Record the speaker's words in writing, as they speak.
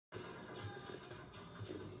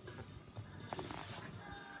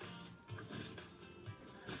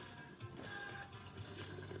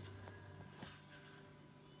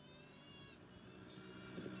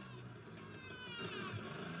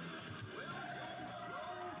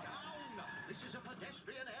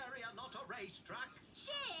racetrack.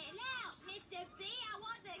 Chill out, Mr. B. I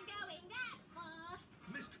wasn't going that fast.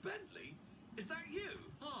 Mr. Bentley, is that you?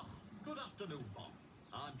 Ah, good afternoon, Bob.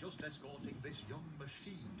 I'm just escorting this young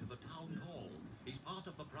machine to the town hall. He's part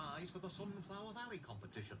of the prize for the Sunflower Valley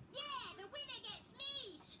competition. Yeah, the winner gets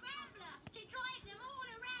me, Scrambler, to drive them all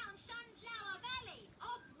around Sunflower Valley,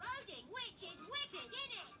 off-roading, which is wicked,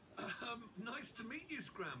 innit? Nice to meet you,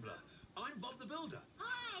 Scrambler. I'm Bob the Builder.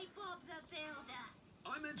 Hi, Bob the Builder.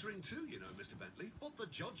 I'm entering too, you know, Mr. Bentley. But the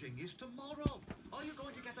judging is tomorrow. Are you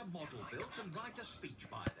going to get a model built and write a speech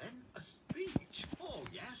by then? A speech? Oh,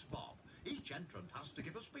 yes, Bob. Each entrant has to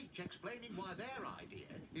give a speech explaining why their idea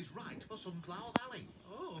is right for Sunflower Valley.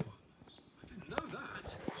 Oh, I didn't know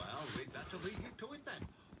that. Well, we'd better leave you to it then.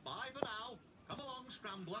 Bye for now. Come along,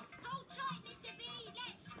 Scrambler. Hold tight, Mr. B.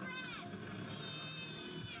 Let's scram.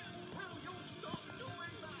 Will you stop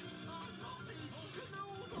doing that? I'm not evil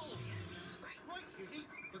Canoodle. Right, Dizzy.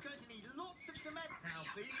 We're going to need lots of cement now,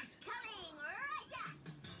 please. Coming right up.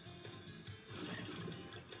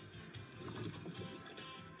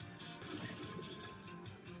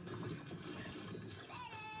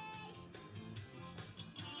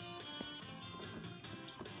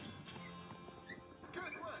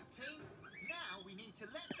 Good work, team. Now we need to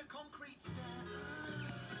let the concrete set.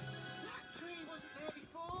 That tree wasn't there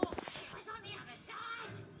before. It was on the other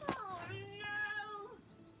side. Oh, no.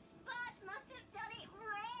 Spud must have done it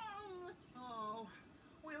wrong. Oh,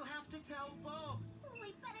 we'll have to tell Bob.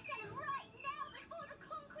 We'd better tell him right now before the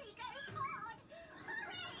concrete goes hard.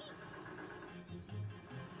 Hurry!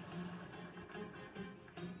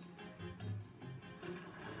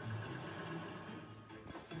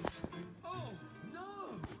 Oh,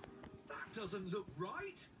 no! That doesn't look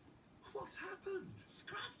right. What's happened?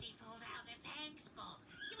 Scruffy pulled out the pegs, Bob.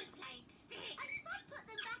 He was playing sticks. And Spud put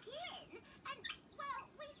them back in. And, well,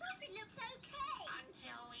 we thought it looked okay.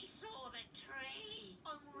 Until we saw the tree.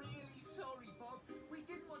 I'm really sorry, Bob. We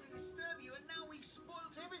didn't want to disturb you, and now we've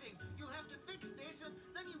spoilt everything. You'll have to fix this, and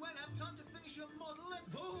then you won't have time to finish your model, and...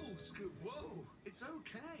 Whoa, Scoop, whoa. It's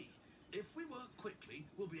okay. If we work quickly,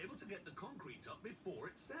 we'll be able to get the concrete up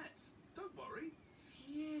before it sets. Don't worry.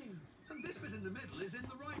 Phew. And this bit in the middle is in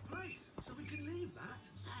the right place, so we can leave that.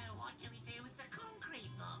 So what do we do with the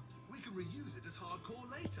concrete, Bob? We can reuse it as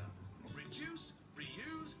hardcore later. Reduce,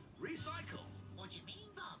 reuse, recycle. What do you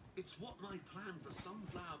mean, Bob? It's what my plan for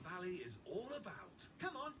Sunflower Valley is all about.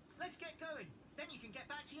 Come on, let's get going. Then you can get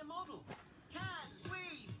back to your model. Can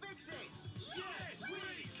we fix it? Yes,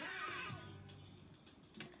 we can!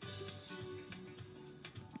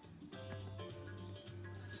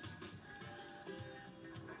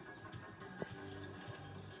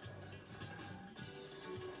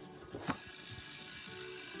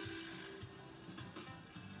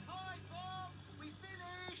 Hi, Bob. We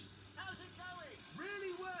finished. How's it going?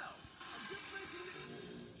 Really well. I'm just making it...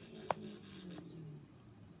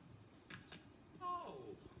 Oh,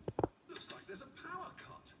 looks like there's a power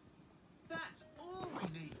cut. That's all we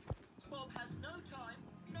need. Bob has no time,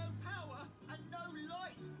 no power, and no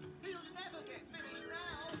light. He'll never get finished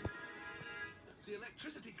now. The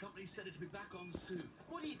electricity company said it'd be back on soon.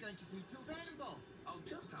 What are you going to do till then, Bob? I'll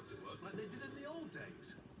just have to work like they did in the old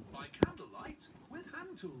days. By candlelight with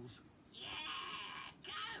hand tools.